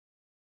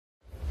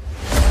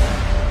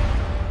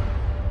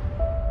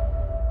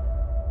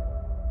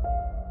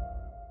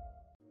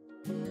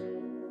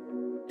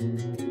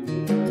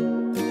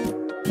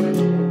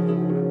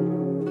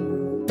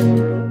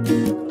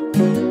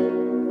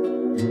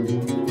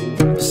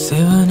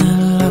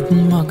Sevanellat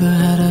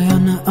magahara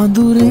yana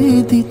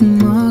aduredit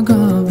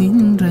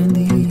magavin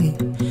rendi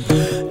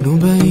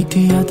Nuba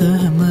itiyada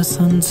hema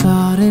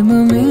sansarema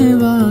me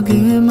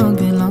wage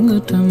mage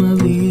langatama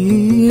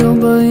vi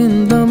Oba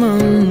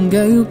indaman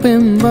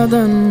gayupem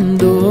badan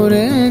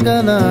dore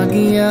gala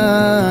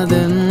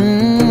giyaden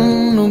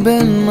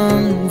Nuben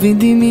man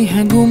vidimi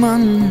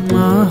haguman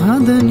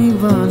mahadani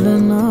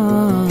walana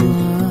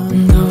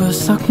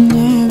Navasak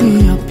nevi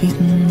apit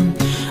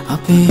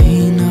ape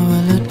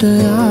hinawalata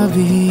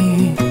yavi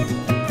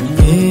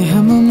e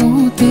හැම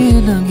මොහොතේ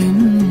ළඟින්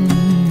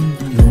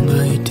නුඹ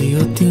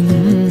හිටියොතින්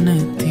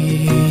නැති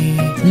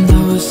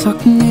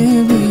දවසක්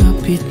නෙවි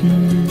අපිත්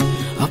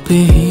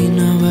අපේ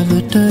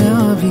හිනවලට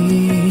යාවි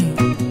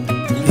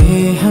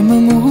ඒ හැම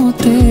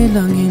මොහොතේ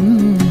ළඟින්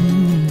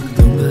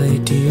නුඹ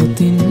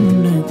හිටියොතින්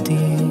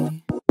නැති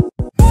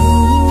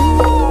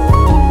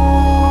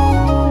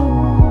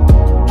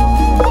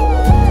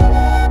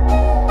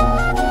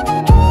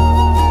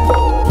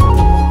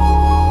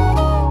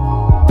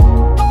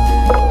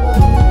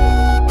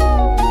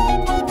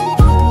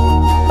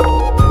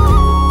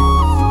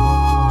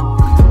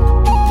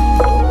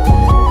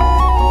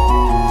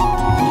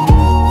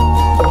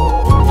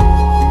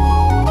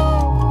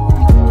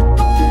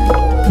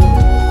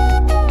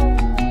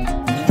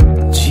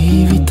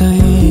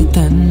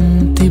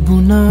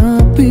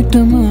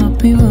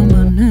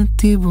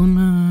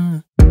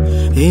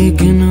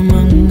ඒගෙන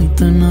මං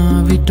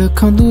හිතනා විට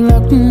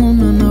කඳුලක්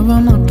මොනනව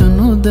මට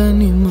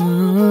නොදැනිම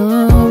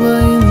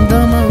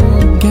වයින්දම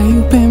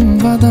ගැයුපෙම්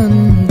වදන්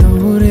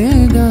දෝරේ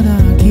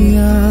ගලා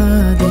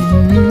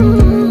ගියාදෙන්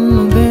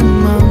ඔබෙන්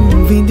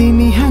මං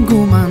විඳිමි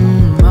හැඟුමන්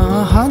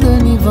මා හද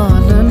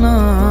නිවාලනා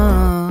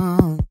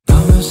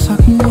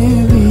දවසක්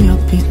නෙවි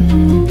අපිත්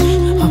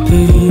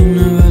අපේ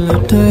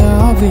හිනවලට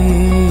යාවේ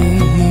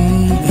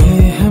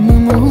ඒ හැම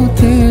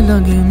මොහොතේ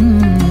ළඟින්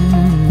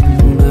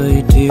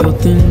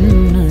යොතින්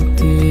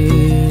නැති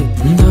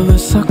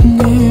දවසක්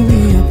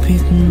නෙවි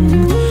අපිත්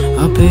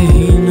අපේ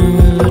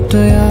හිනවලට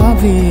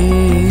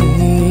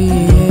යාවේ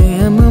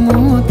හැම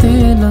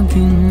මොහොතේ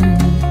ළඟින්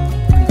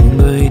උඹ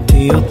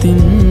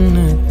හිටියොතින්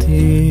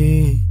නැති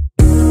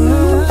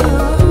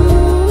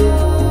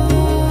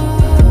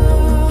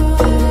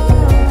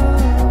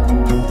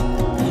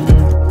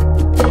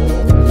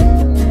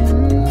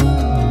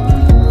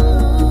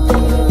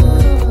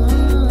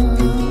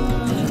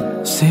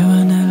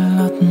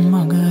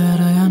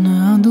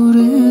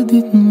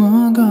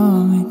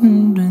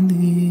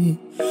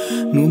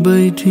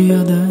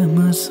නුබයිටියදම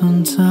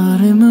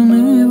සංසාරෙම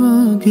මේ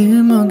වගේ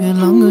මගේ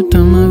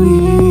ළඟටම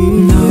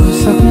වී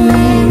දවසක්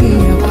නෙවි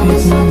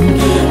අපිත්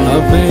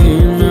අපේ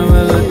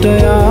හිනවලට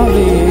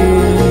යාවේ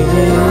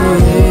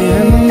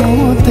හැම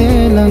මොහොතේ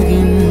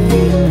ළඟින්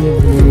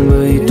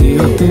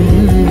නුබයිටියොතින්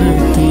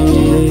නැති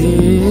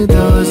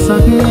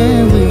දවසක්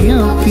නෙවි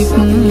අපිත්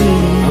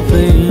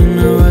අපේ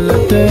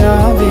හිනවලට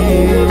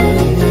යාවේ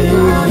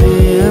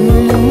හැම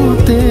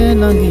මොහොතේ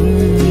ළඟින්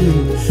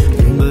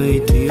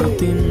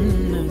නුබයිටියොතින්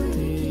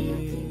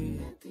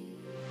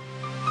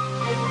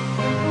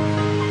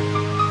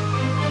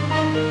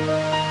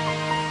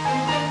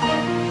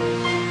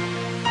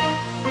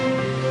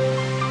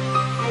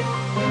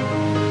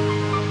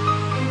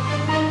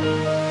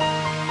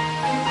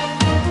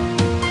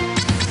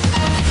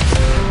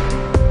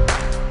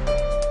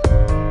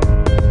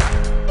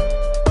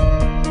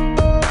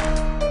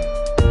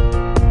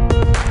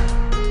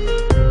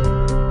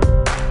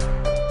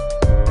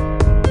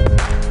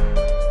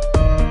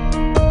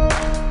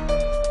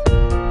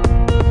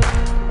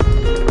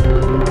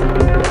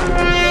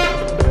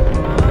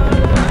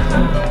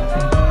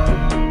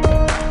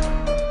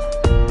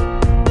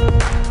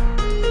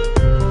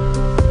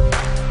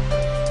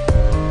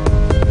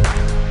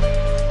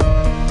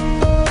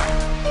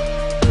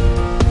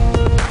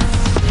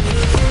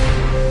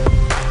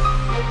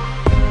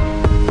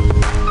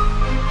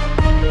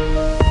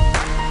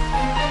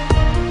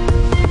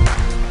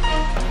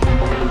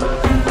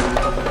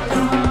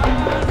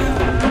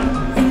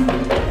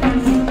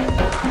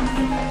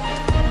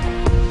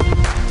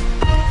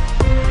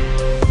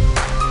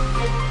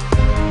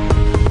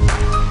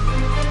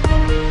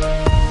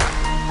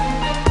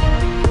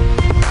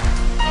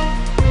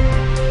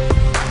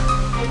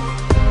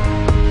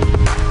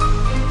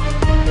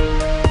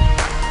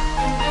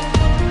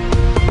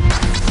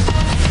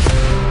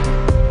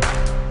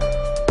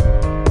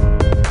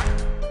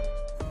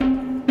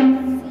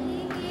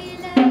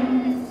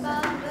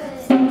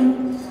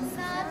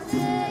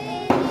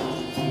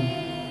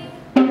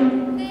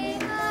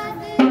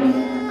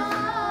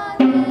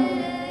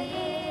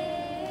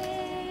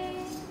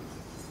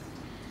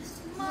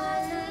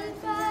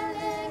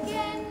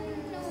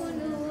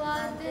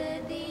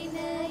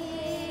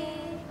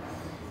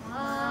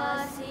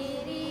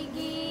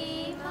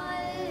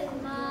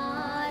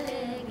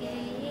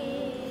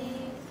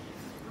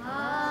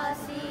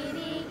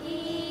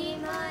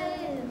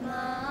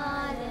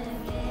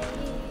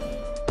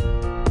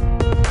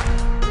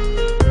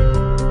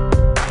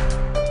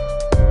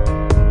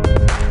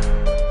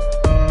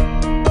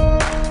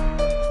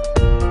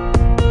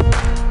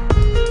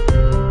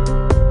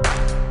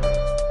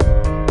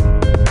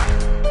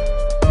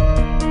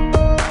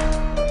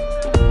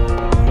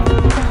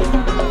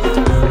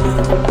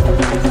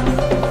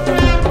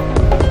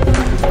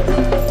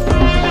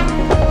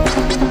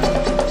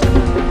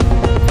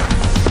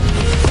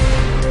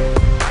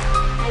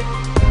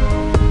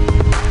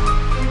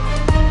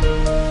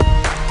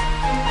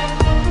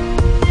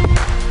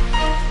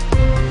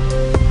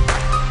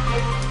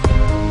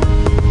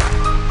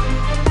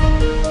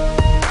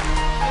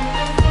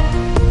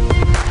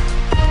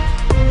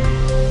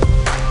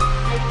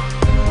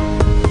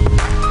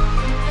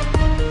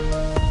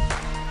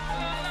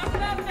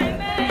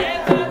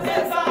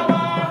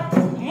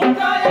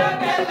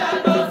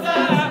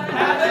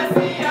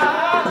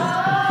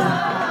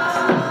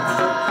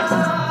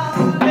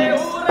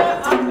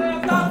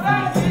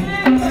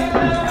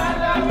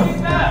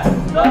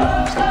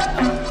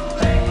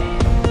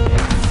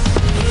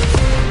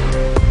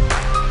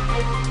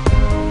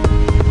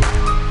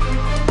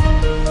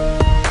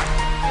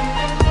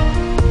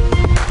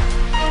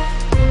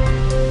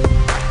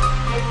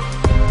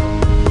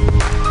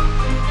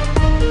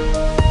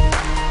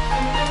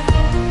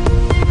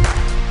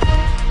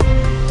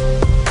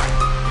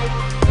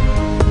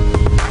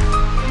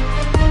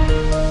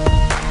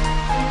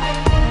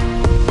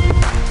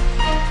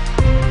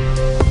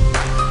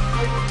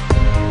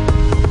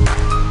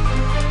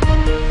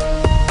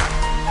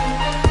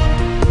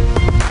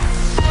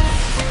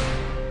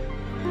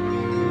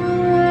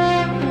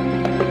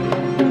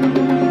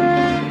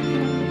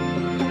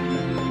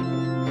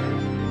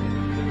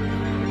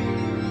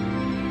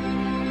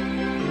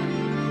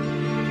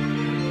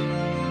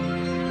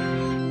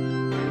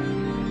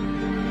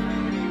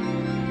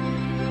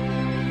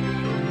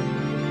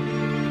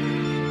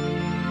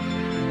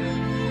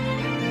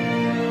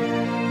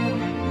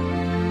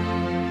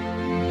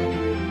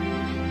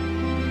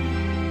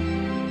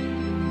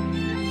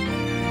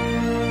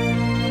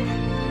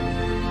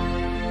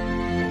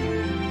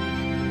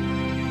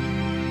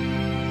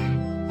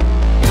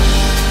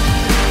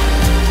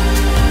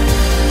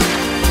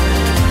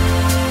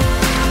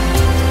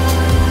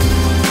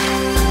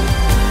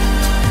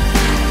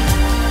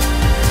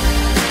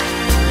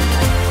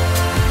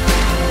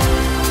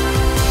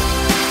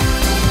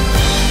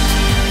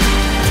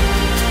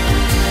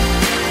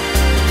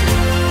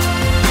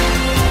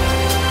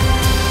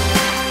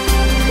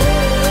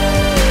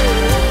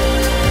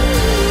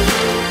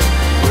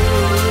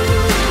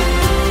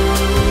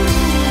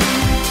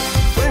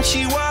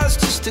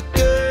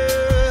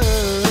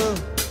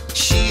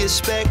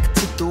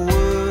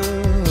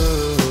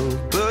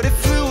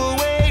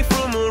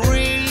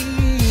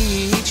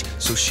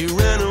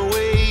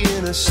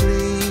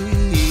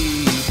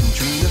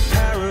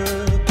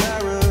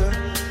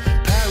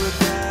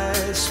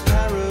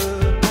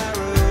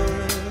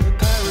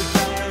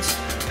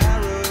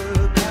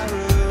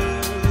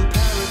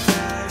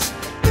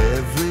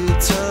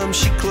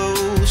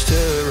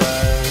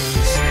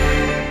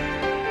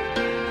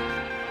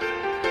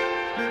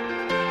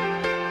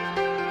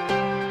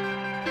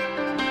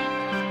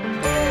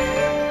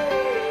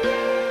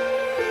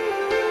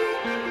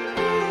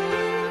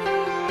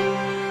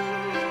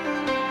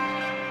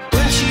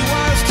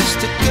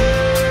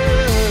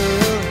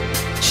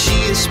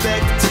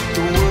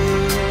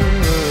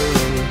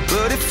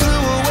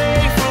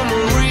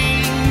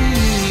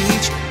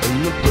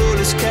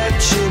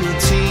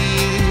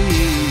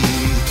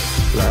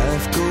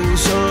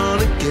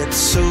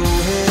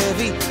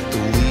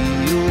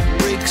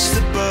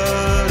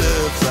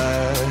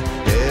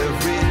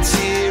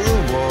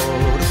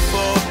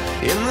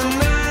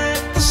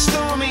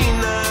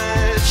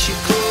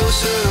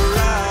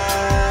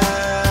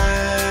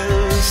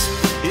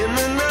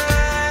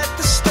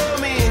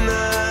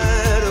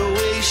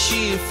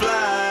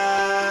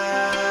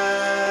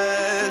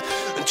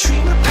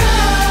dream of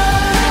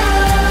paradise,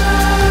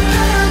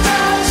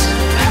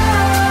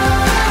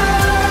 paradise,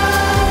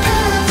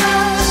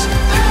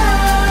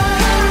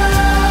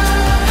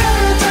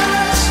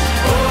 paradise.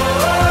 Oh,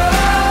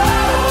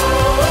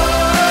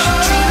 you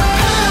dream of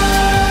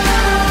paradise,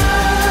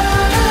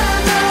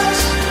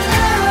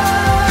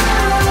 paradise,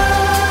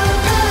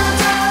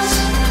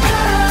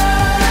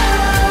 paradise.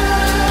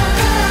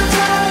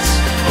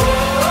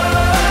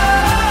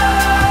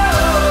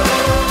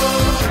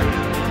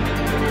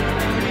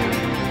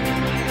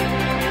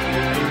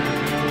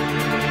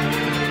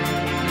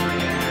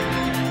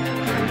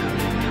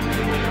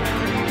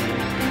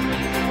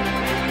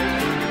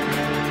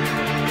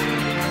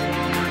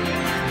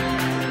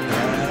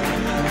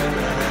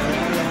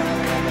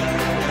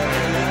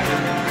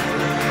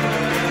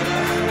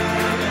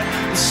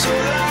 So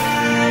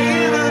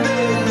lying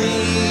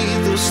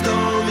underneath those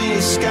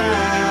stormy skies,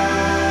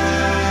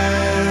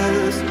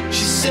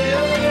 she said,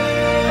 oh,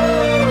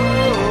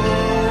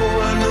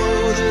 I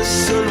know the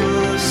sun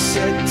was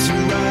set to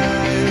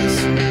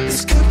rise.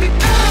 This could be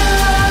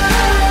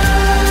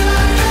paradise,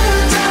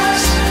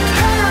 paradise,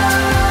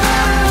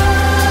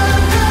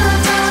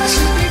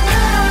 could be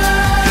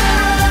paradise.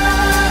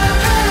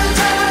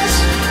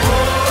 Oh,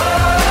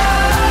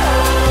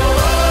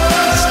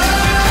 this could be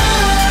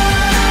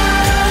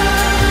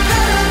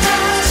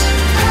paradise, paradise,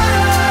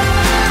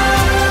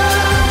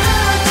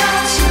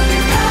 could be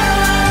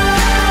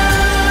paradise.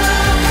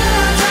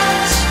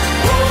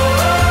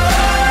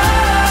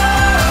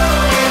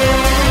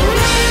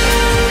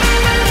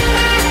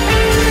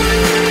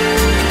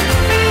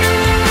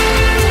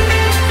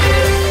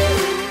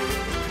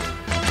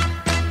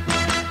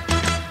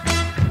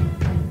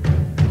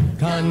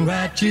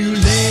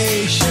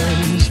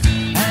 Congratulations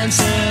and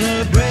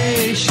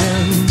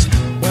celebrations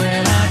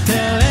when I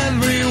tell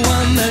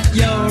everyone that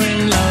you're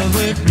in love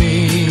with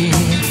me.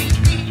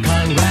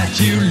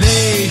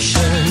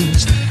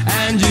 Congratulations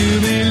and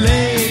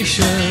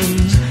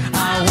jubilations.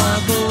 I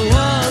want the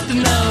world to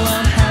know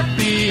I'm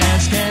happy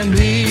as can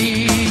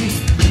be.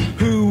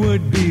 Who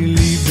would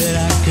believe that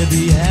I could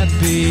be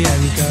happy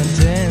and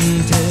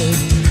contented?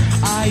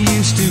 I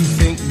used to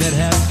think that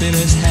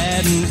happiness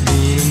hadn't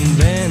been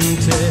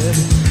invented,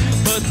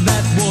 but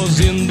that was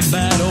in the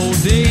bad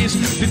old days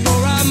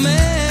before I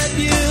met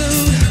you.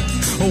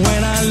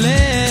 When I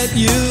let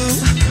you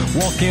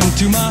walk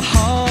into my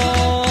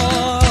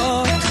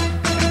heart.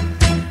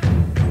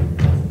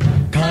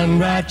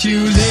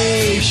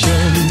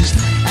 Congratulations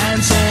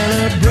and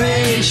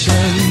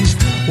celebrations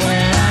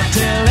when I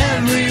tell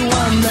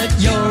everyone that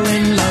you're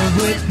in love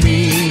with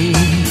me.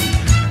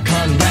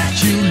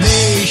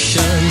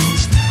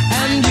 Congratulations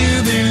and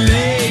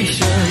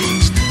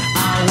jubilations. I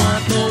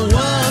want the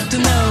world to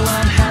know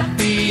I'm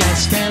happy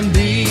as can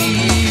be.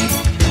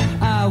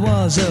 I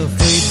was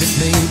afraid that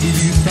maybe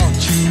you thought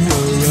you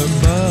were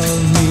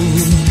above me,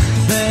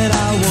 that I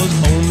was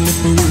only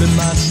fooling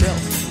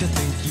myself to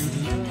think you'd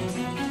love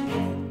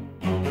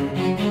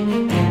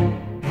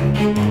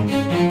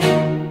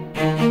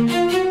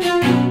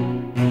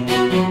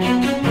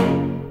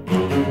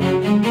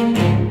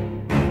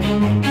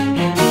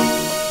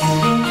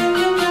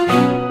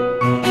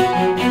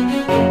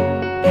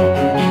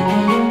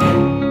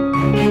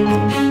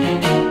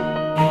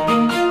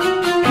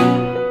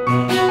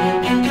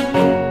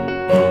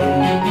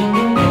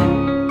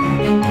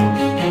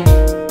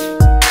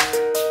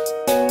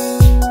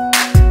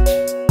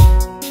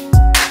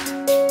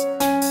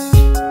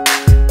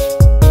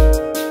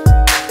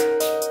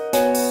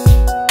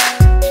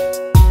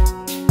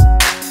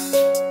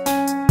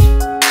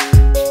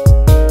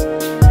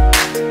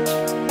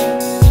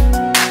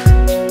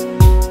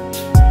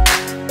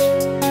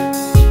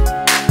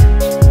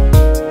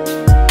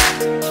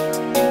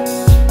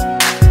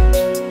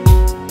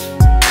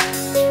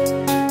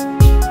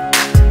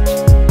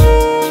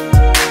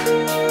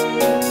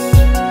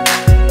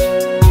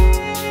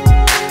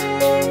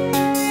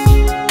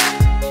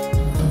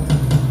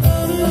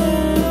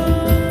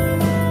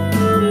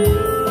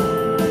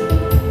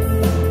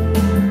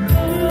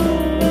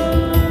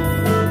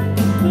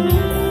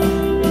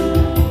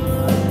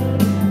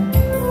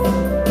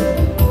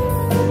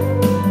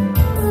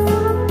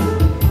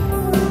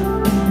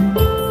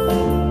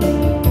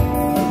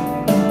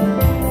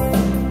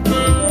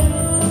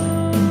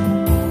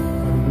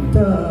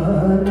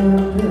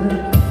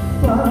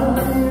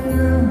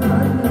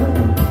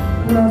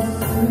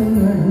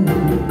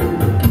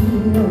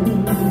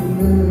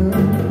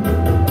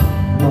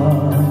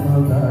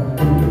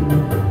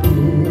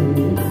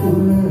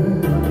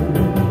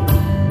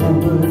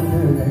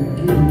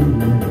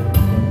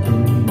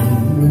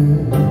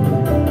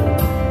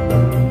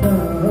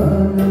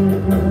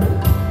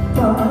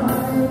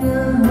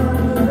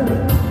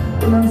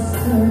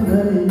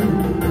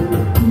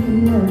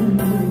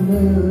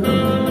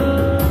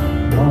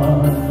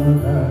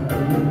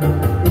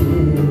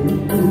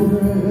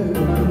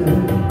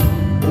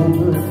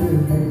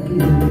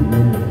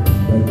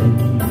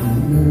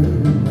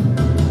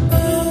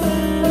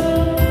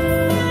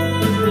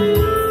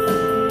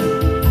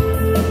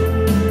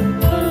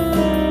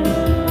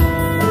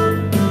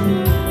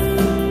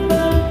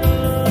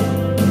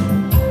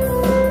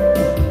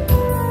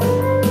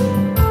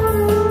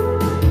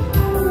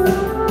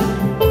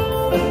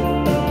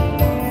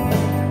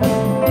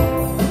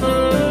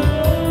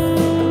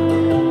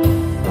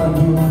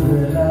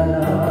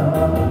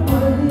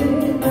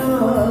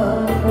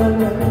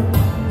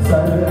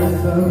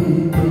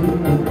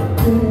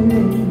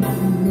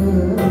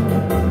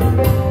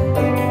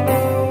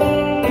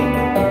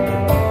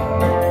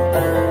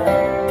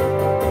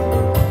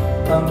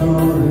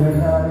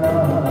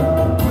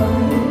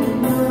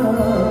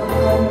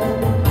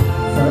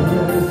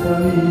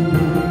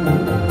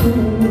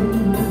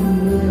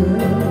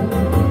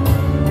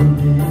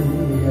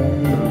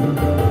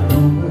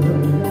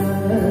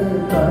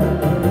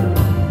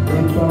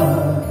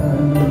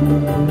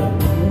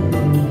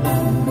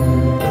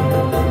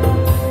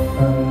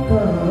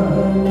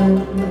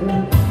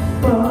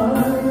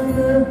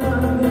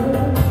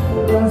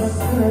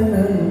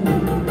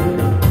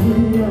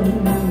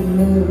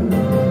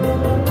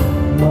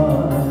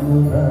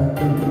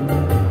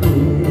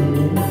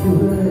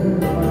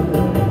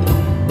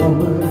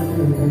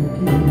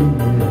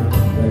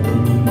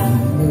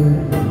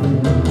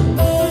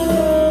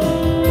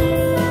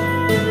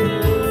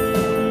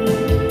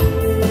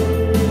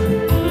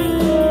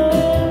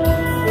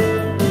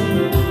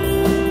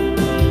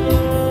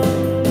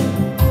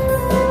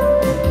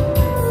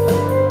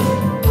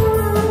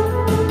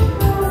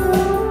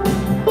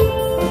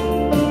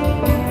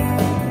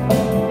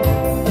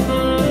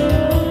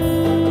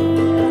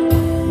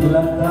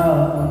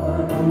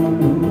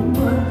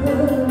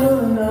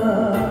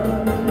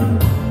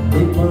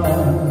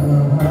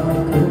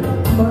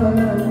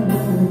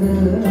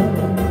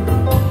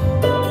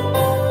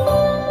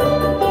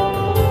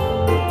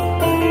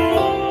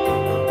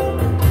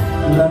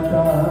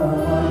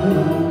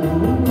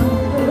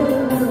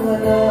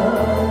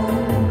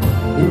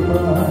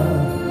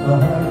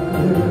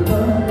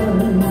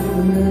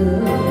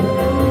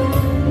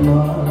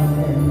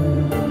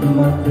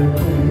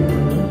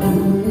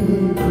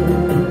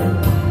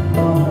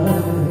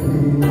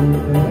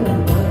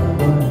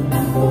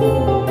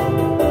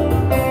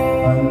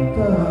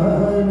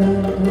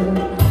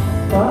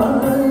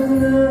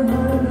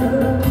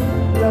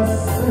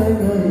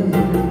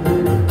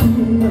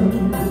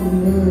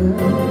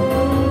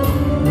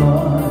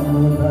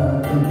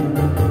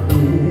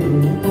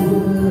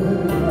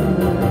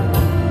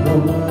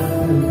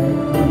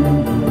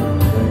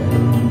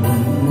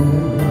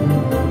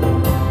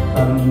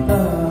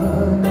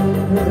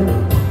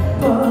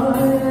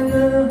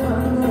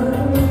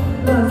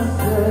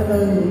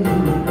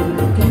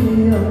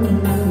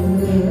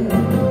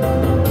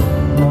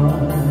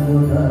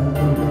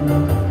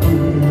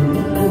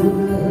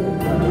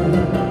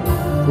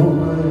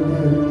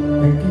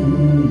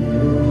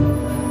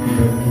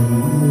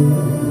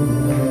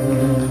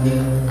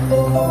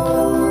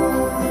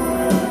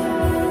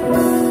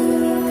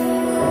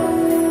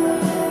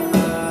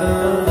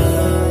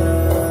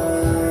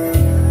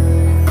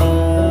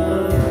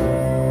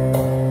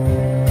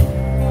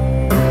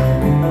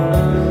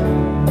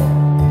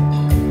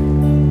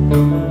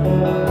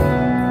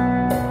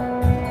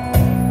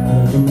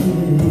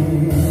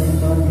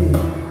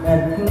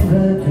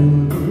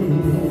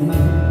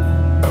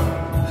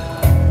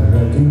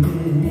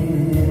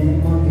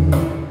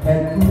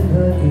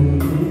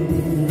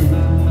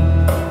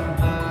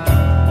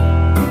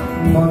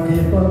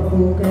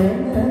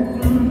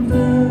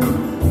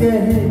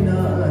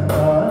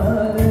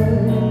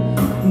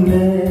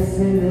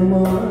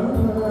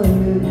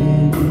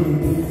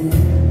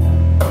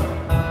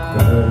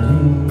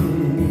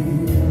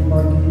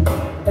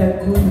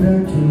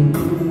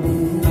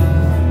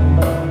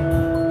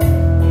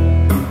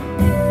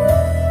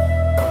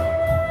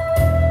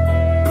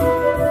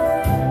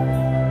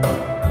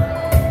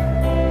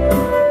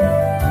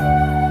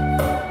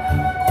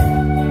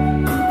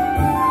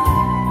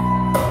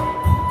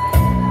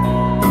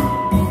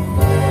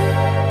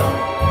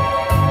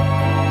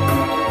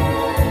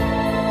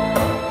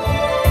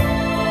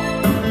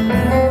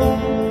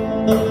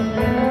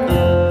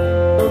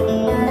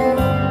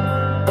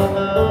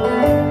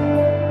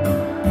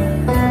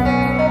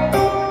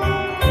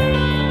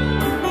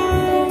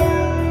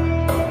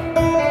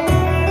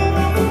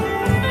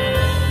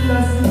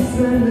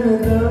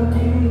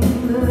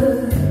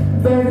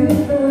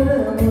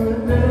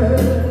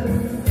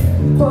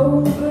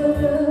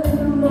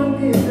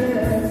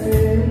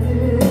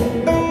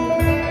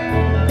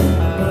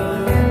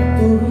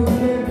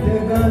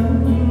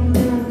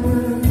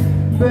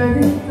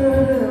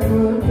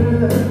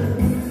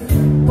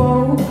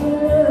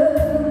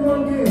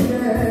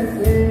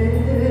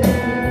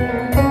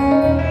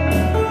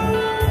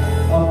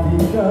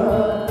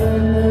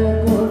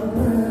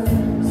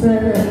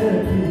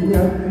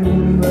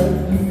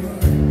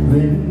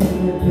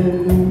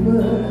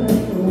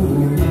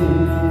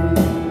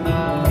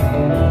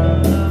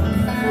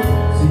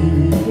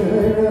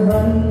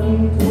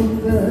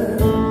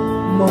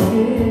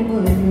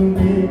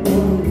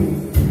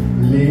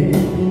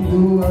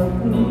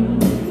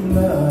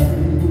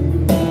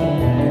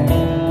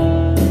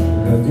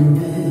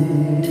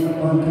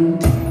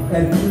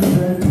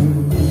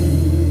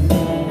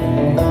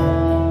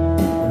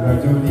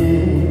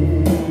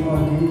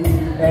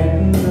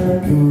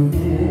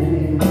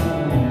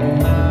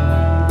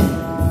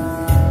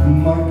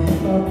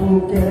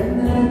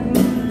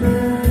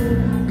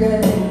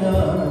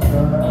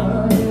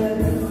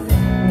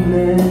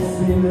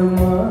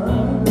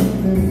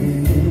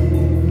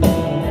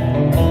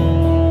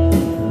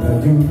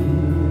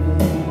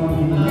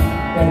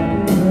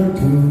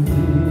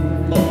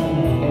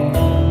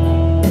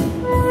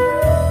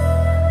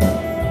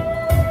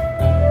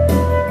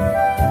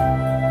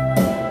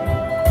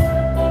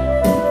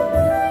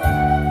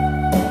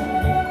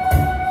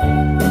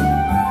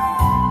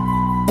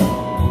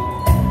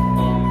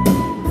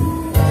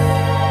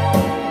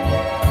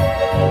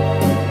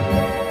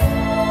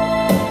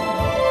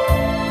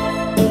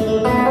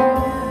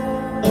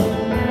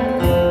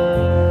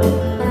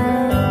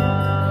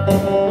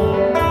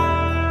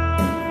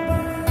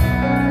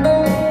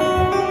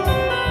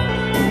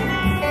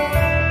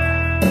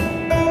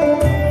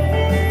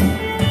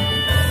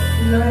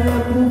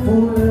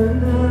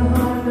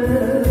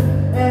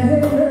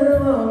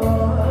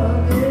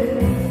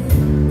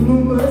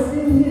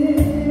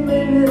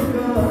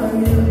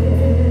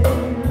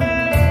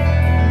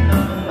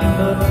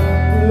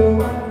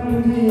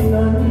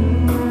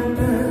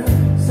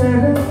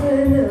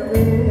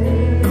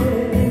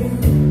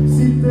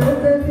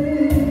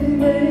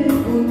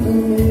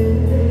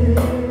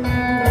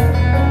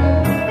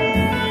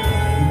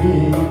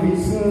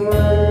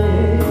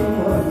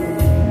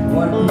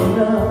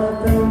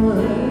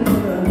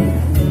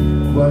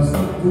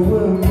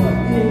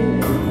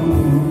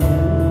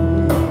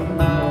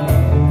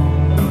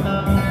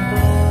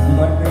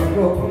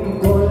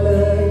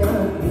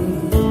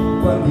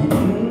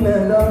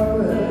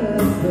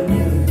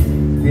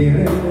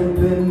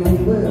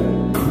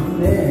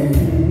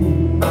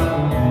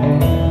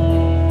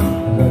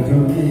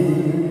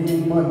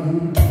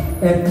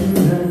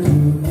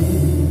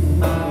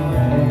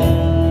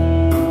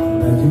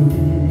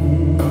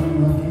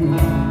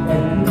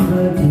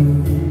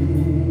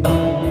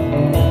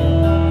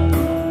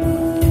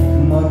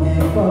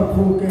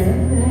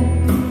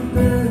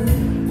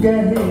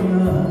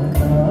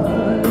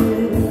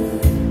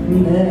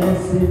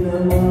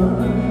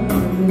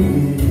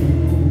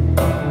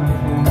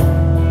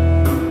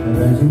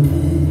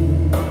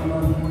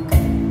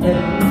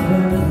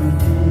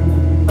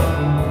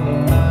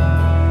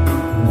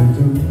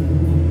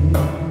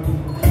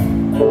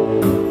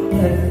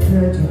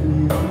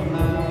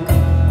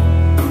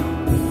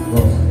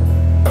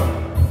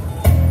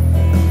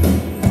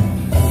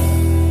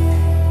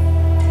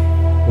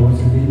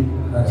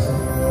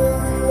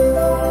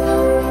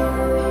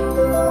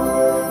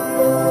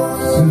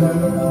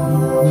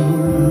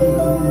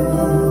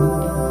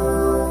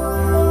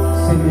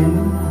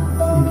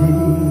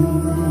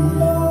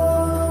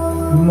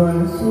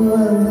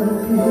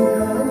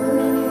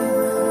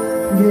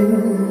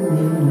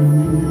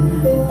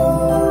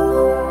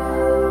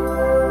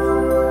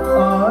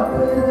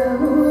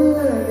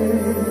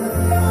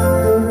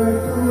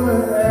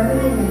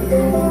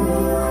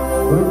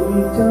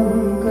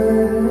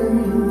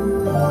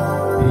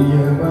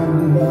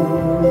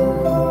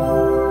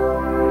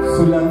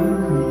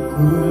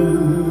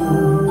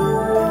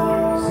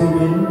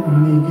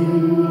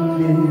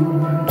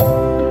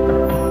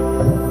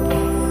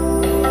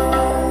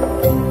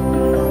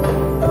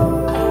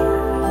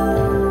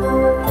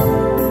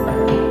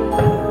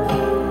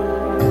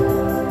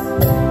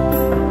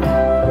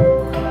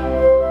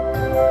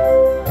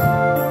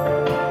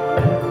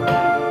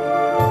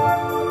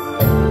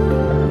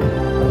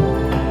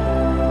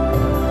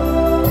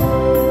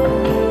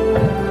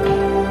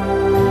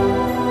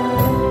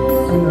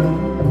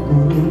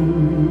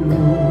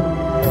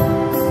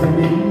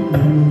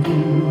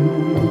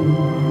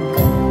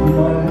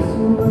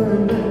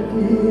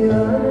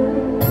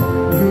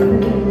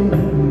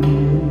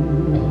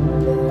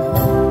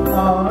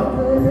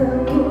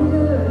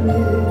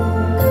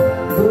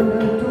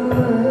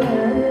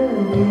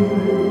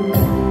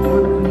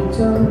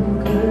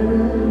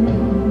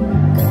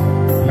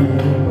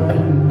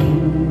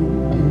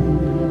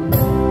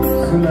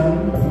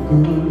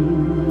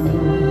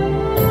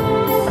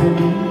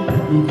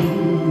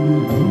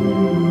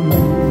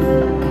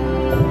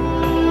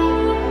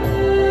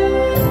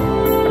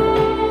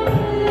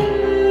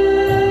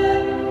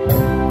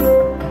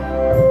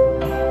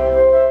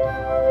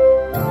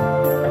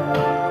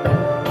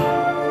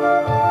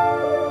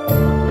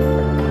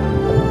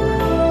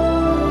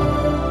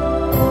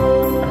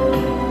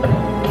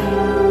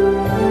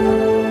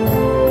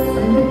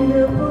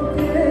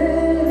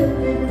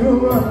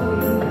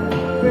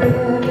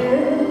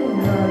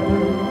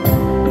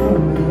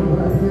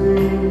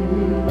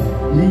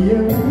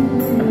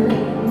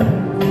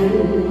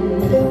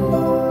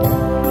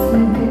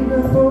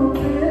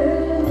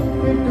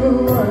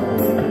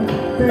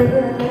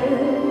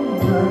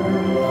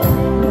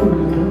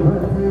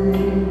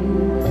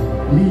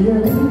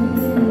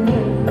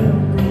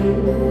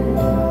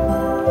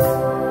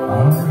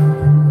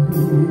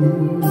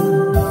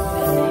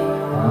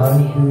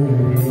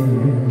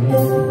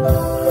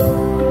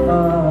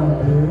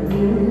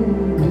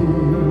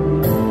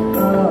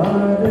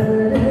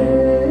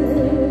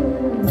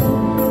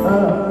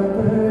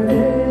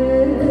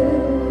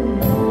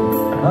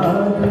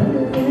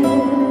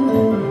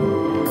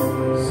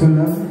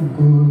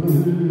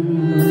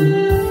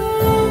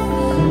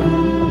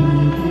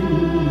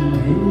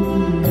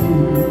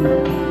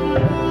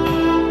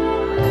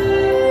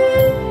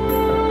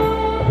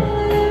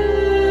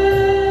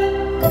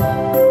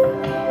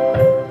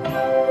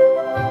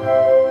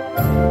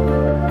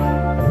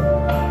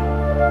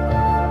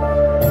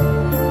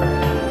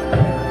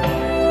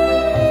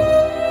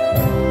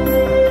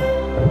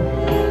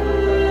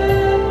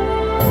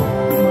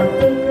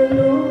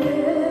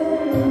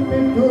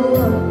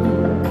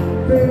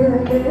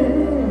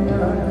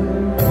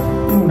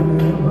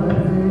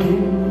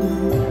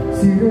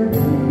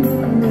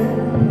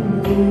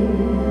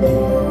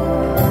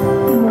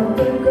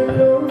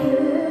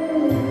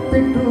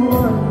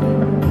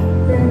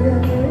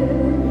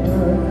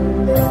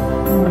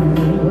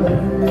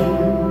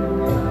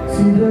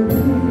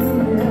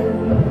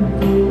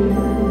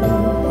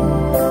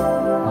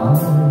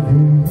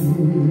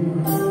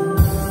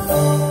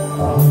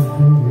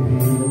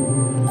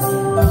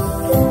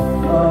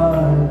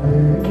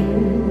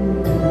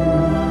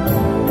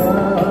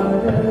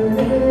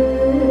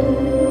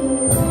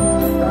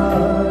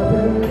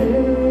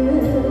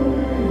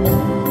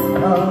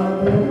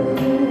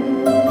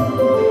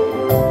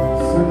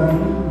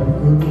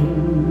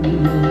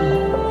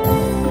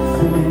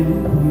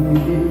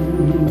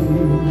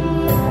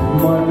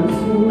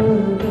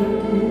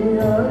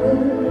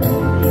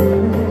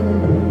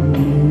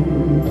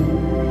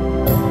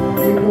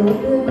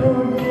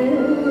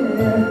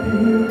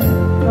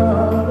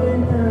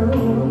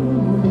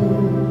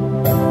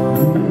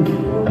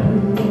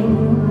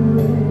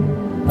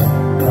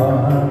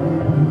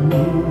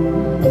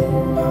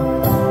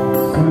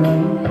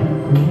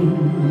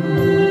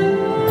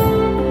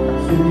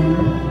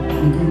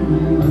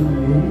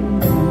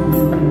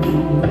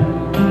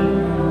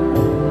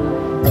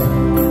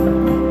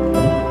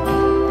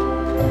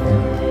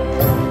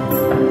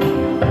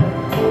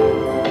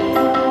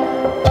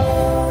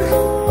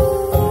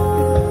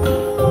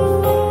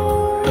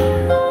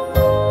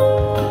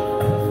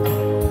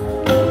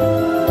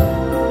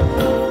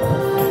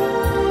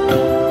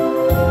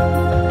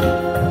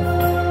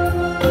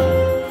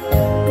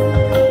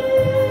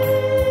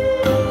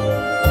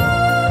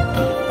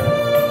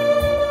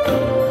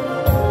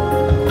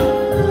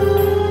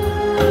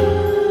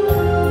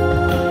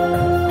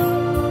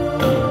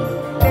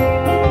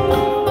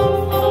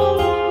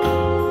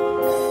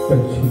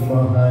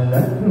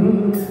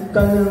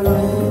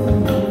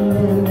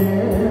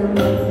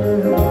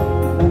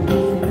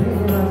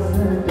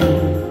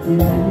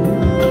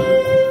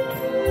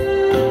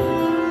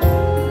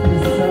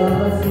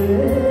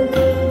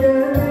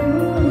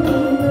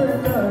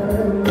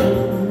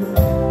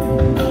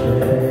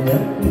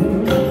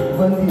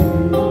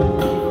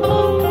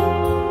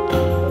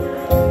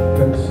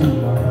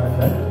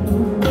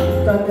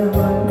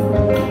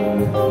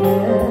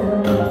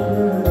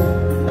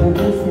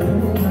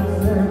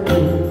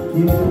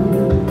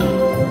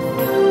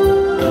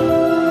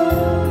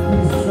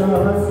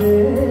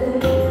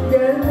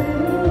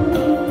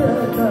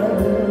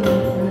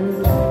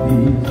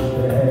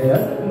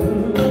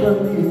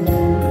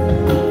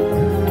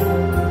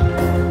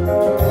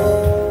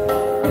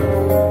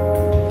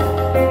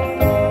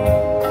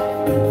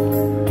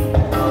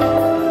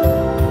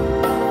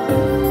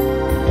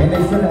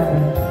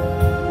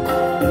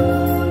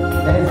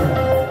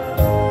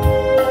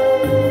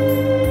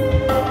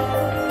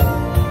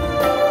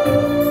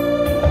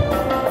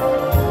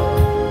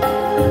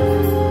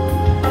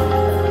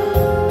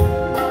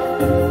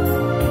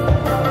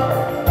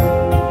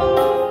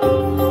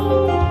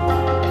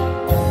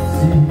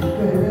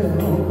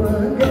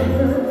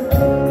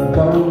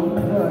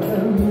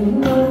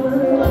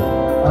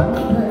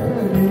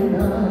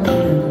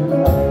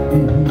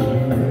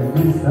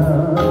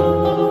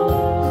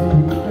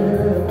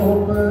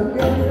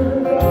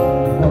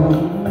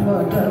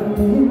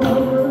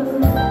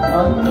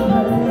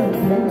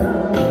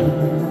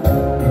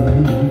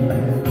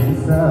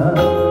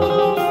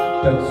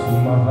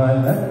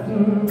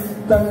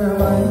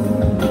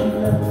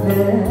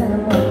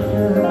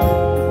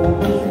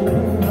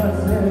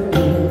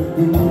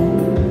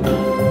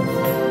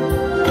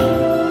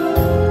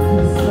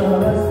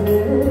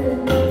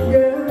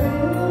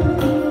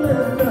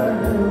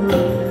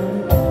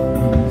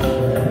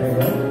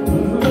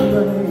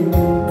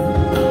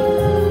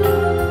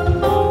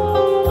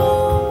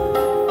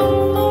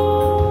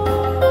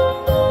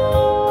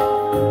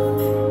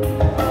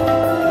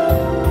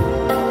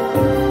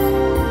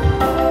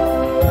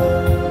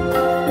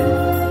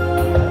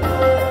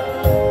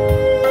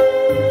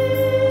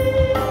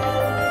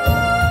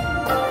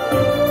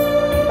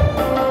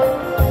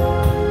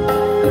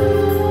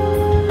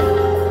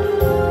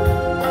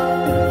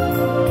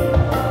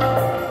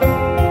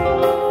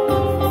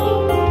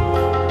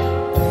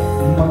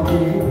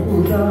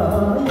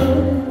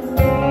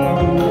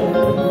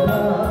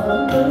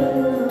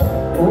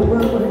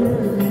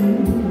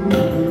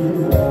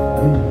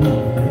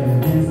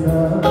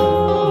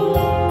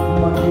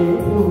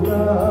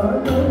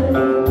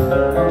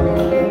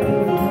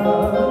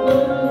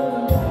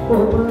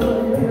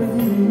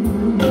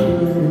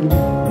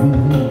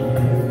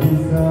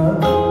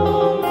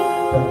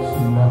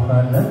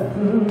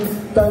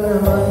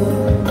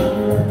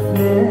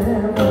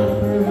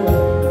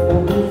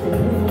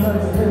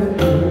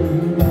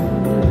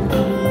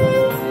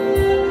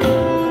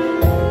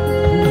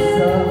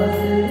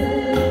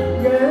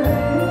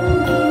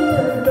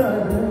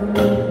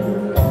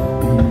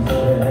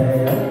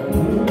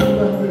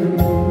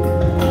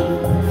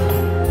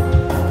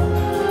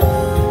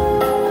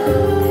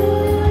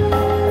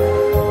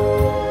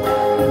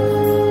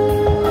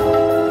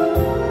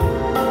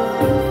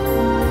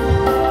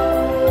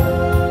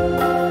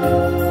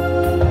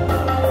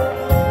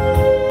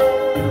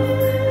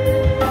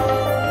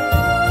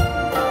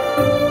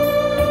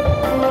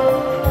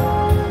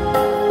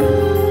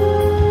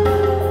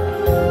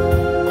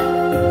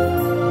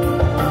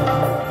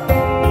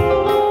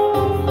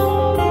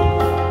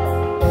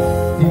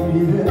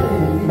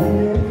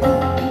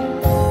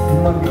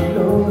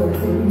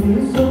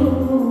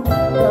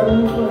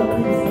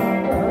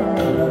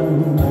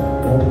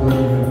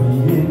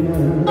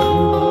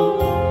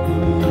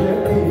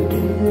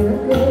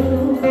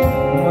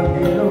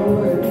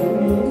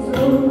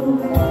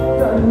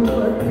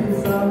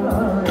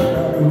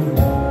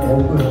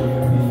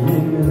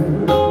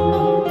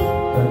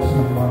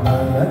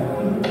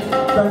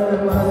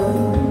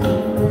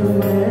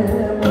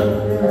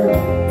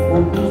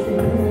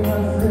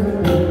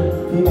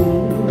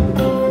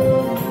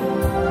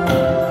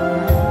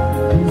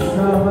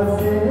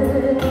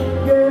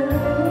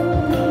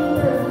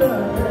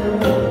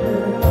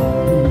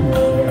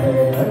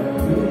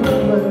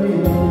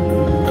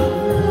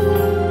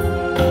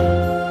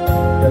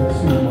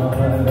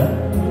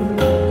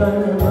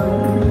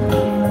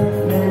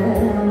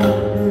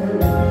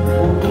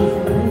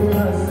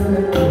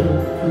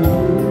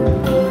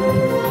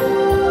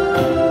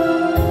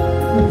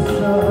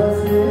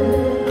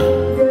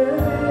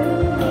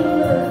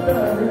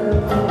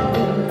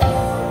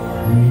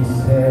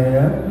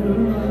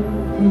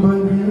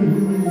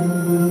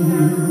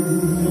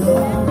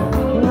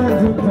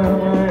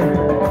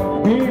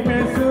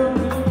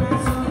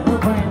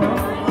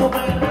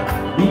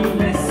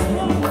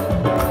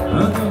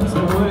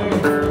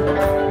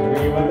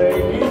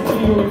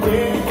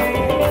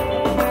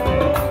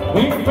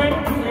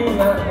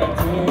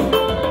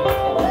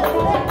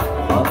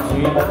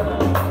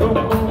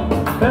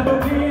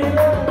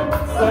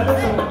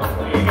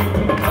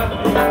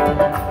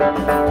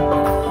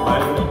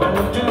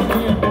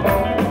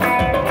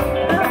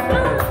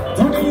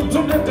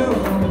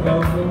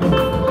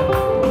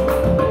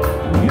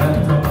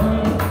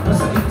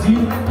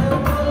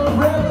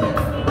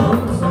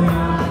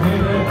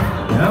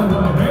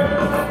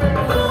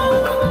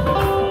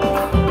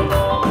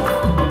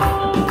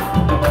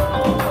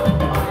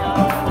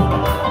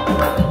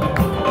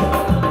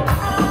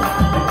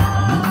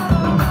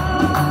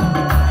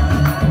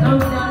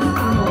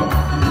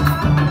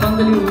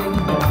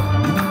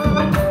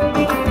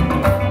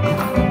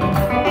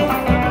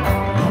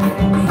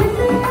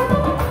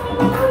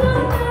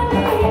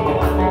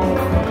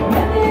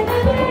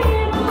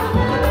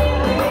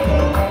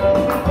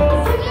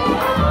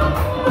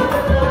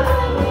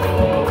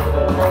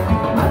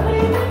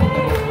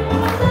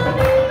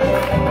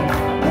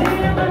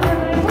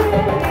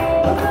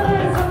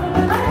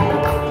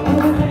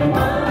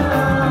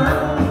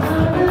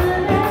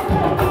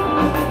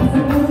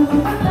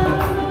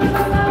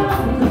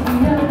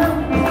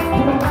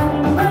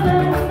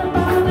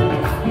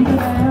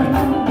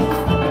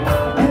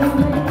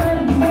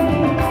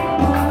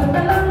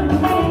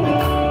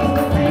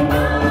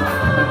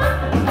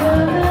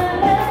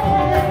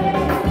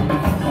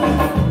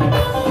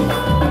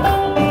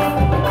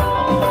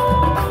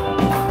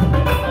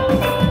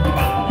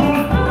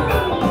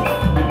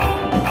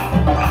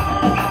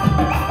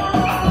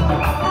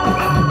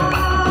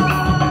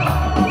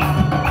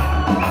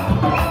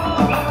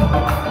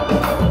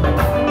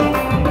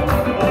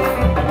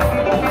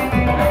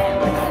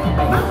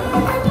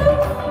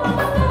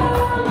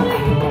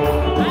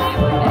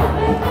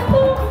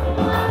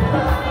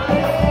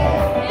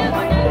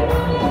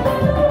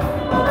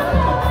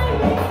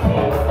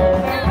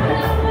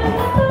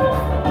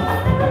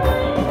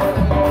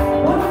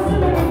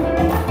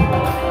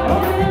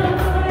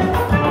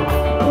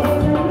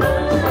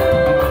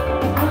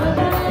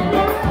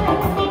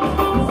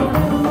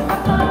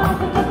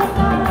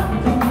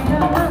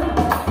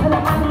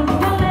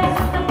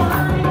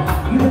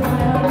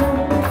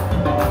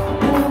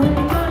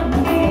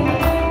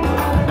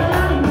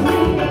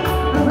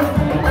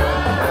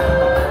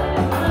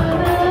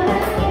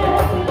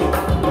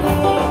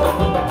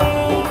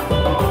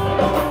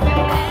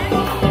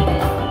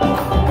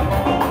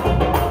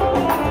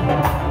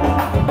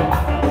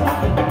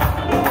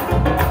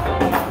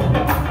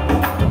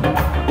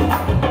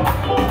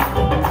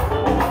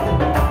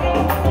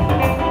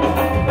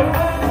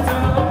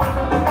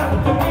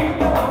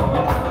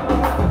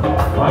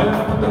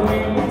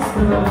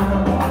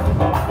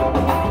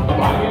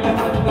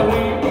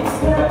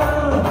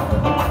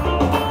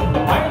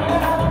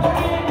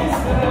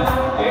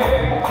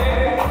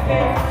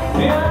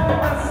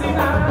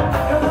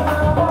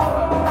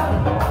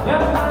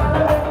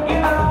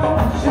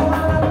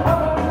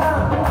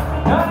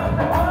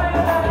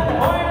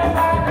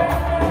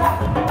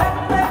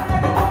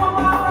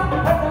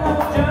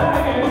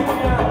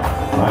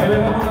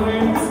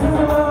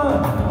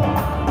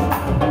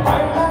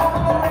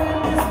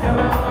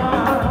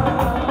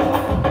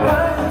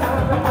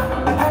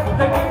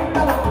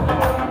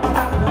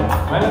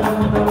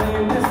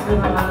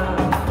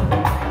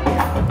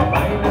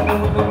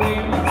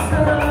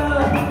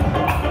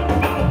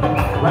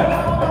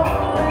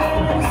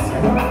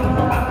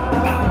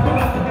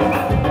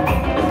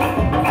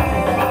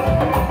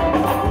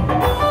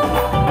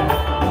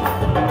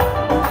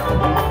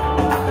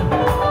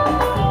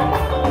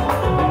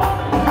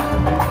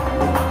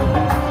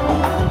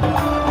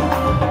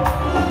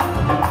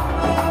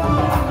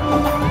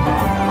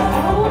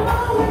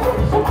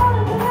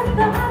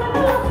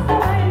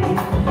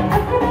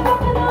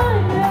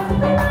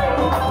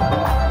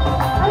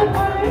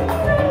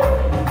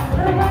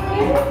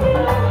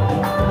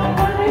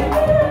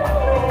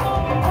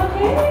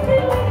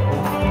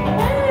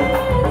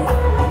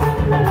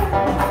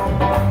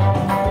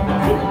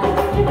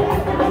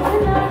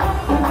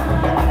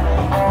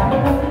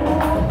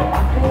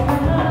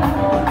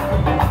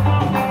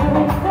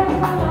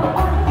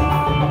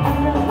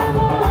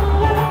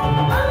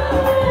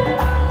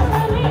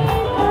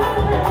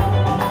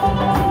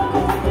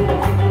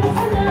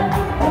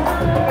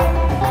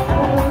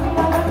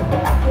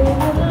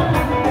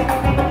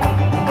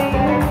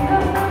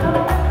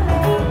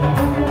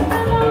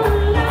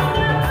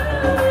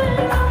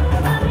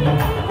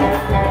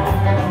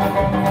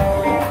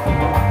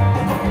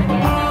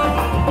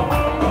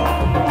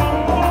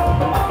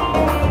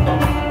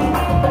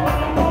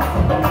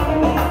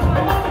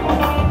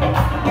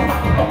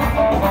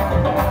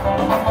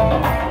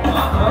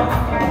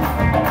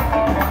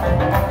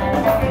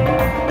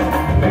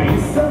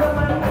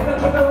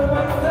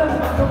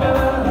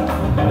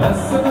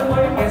Let's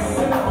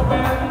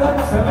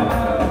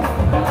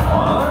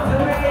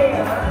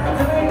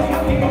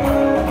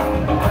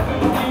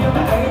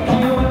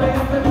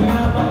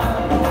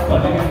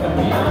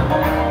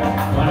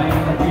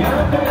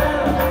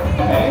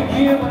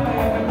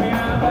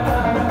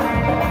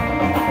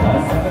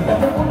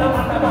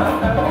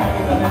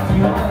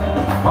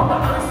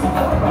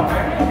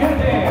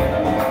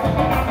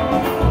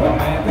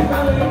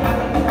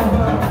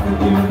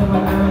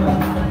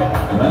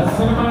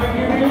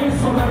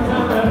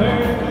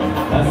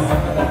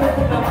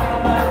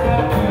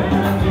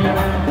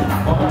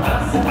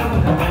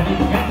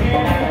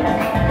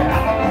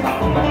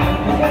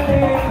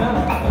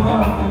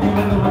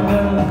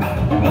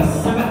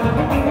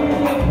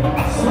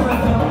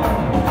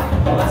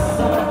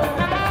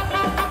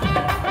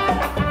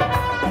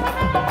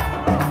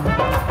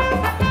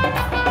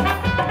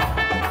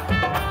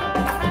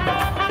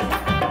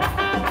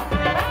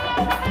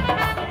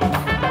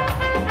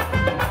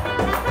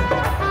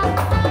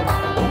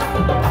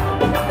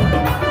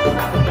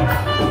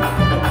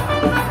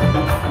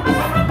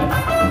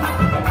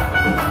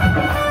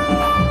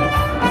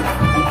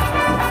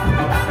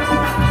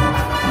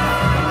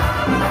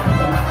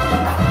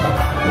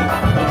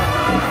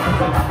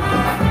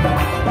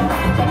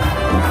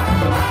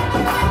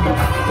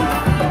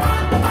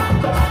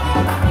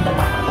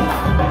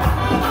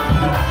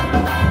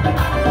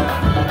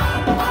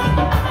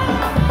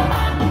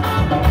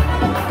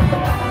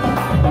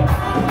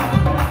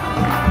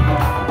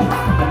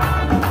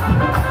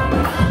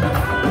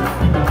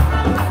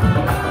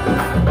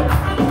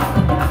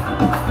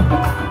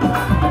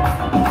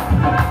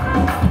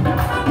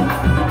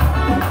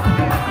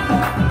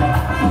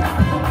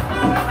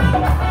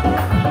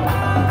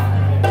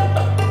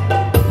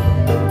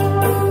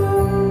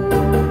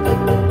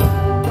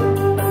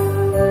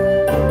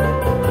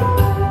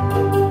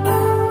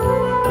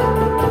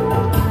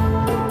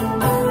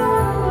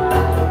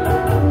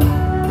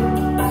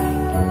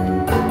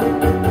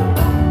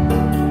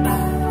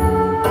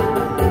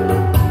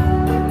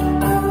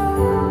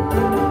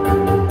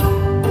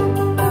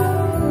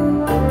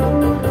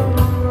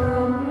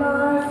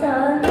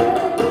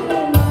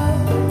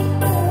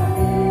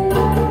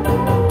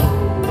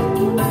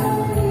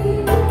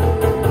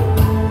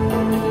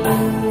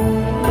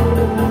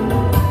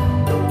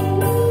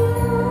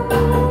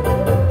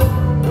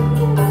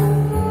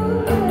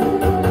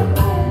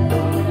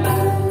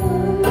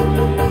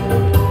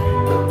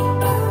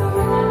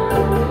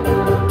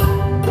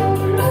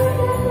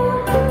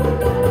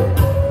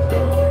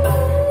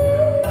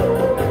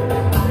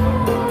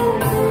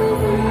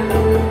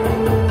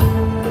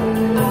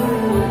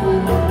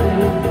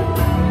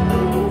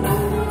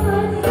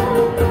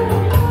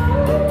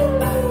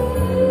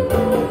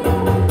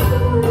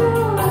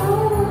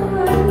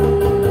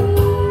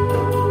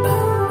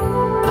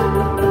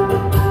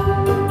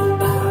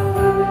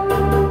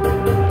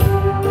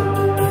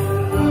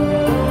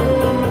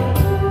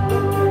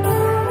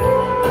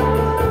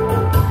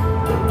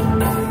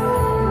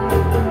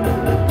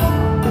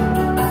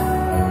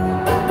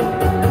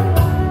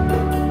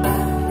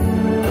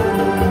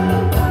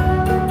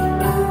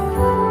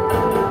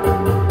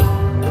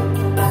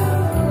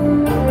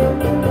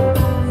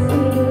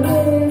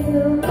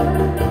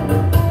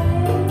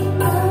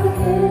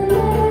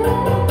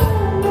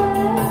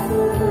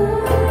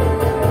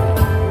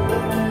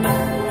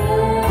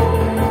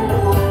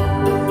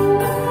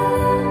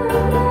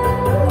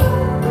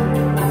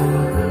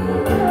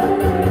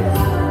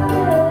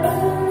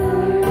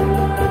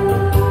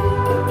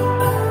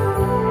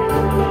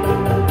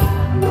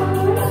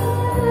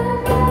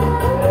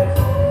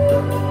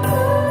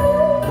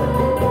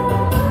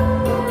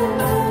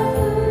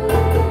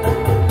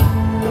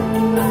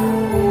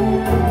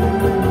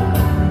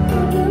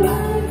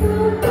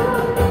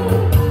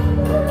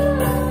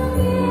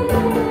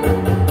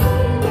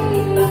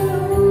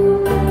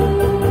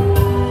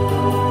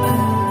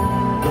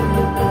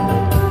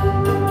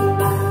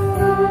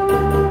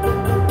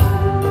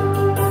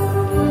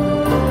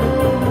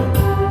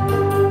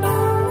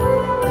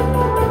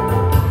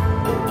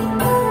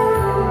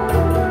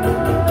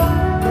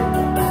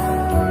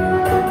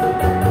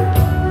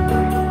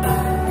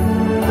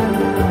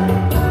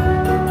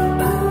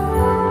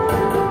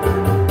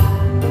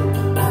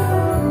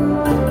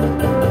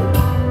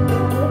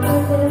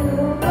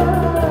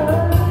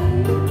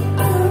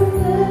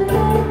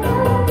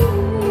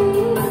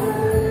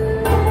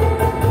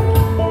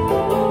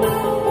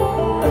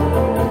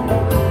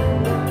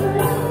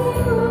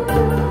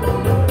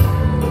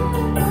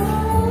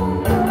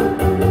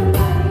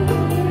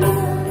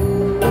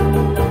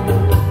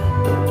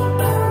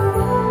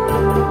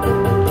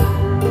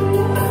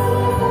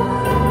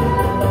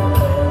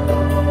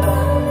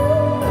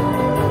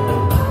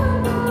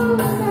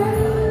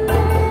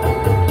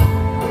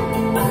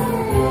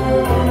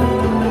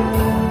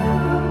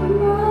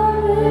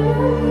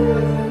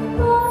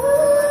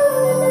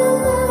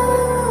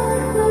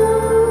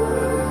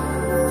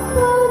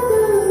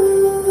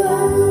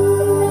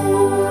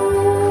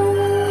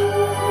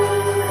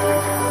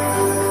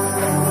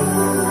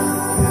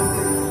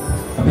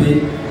අපි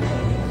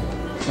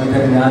මතක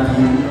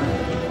ඥාති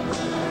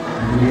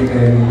විදිහට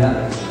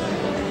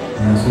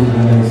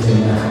සූදානම්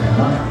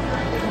වෙනවා.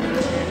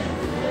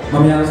 මම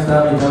මේ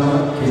අවස්ථාවේ තම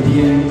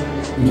කෙටියෙන්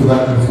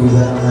ඉතුරුකට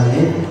සූදානම්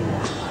වන්නේ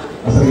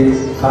අපේ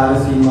කාල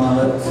සීමාව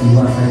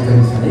සීමා සහිත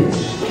නිසායි.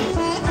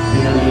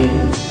 දිනමේ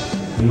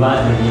විවාහ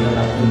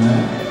දෙවියන්ට තුන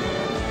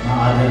මා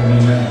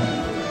ආදරණීය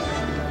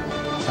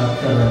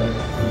සත්‍යව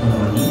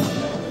පුතුණනි.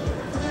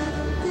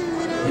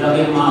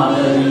 ඊළඟේ මා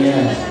ආදරණීය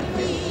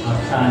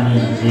අක්ෂානි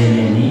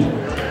දේවේනි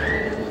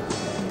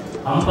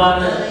අම්පාර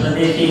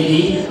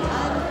ප්‍රදේශයේදී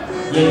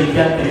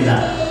විද්‍යාර්ථ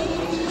කළා.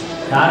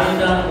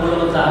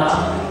 චාරිත්‍රානුකූලව සහ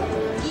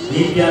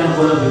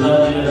විද්‍යානුකූල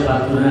විභාගයකට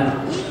පත් වුණ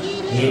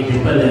මේ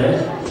දෙපළ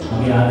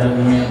මගේ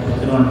ආදරණීය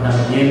පුතුණන්ට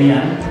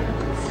දෙවියන්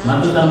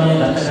මතු සමය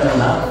ගත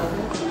කරලා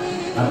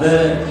අද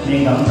මේ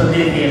ගම්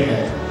ප්‍රදේශයට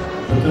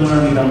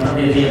පුතුණන්ගේ ගම්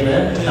ප්‍රදේශයට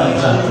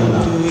සම්ප්‍රාප්ත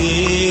වුණා.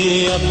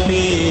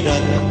 අපේ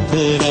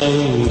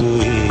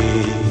රත්තරංගුවේ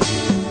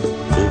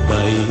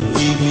ඔබයි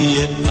දිවිය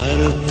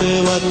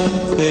අර්ථවත්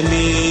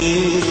කලේ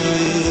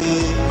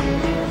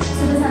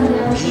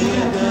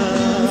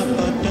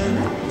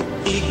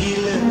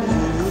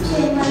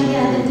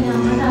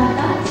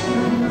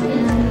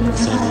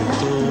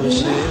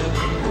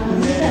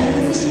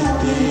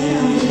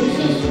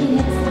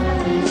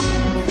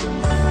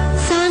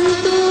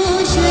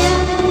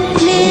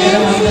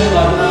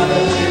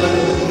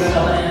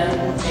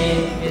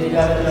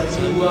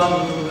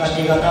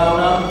කටි කතා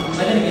වුණා.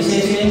 මම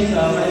විශේෂයෙන්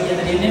අපිට කියන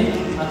දෙන්නේ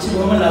අච්චි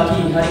බොහොම ලකි.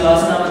 හරි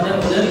වාසනාවන්ත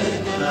මොකද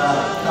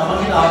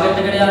තමන්ගේ ටාගට්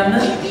එකට යන්න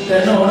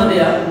කරන ඕන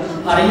දෙයක්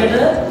හරියට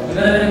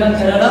ඉවර වෙනකන්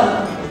කරලා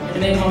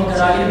මේ මම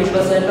කරාගෙන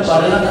පිටපස්සට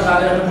බලලා කතා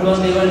කරන්න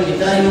පුළුවන් දේවල්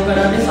විතරයි යොමු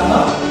කරන්නේ සහ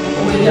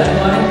ඔබ ඒක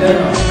අනිවාර්යෙන්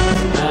කරනවා.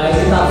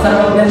 ඒක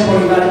අක්ෂරවල දැන්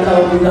පොඩි කාලේ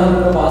අවුරුදු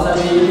 10ක පාසල්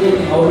ජීවිතේ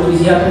අවුරුදු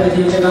 24ක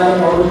ජීවිත කාලේ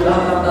අවුරුදු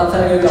 10ක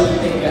අක්ෂරවල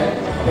අපිට එක්ක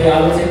අපේ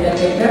ආලෝචකයක්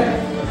එක්ක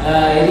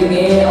ඉතින්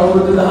මේ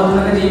අවුරුදු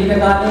 13ක ජීවිත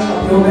කාලේ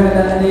අපිෝගෙන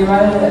ගන්න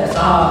දේවල් සහ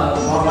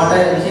මට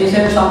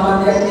විශේෂ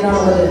සම්බන්ධයක්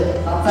තියෙනවා. මොකද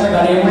අක්ෂර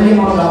ගණේ මුලින්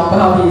මම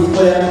ගම්පහ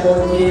ඉස්කෝලේ යන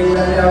කෝච්චියේ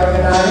උඩට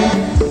ආවේ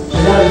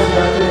එදා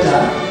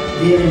විශ්වාසයෙන්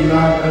දී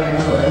විවාහ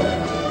කරනකොට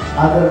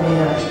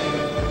ආදරණීය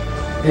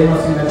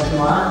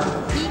දේවසිංහතුමා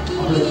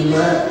අපිට කිව්ව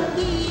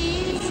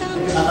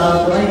කතාව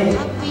තමයි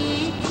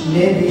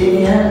මේ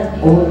දිනිය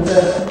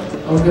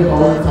ඔවුන්ගේ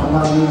පවුල්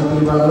සම්බන්ධව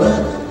පිළිබඳව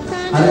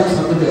හරියට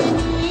සතුටු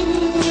වෙනවා.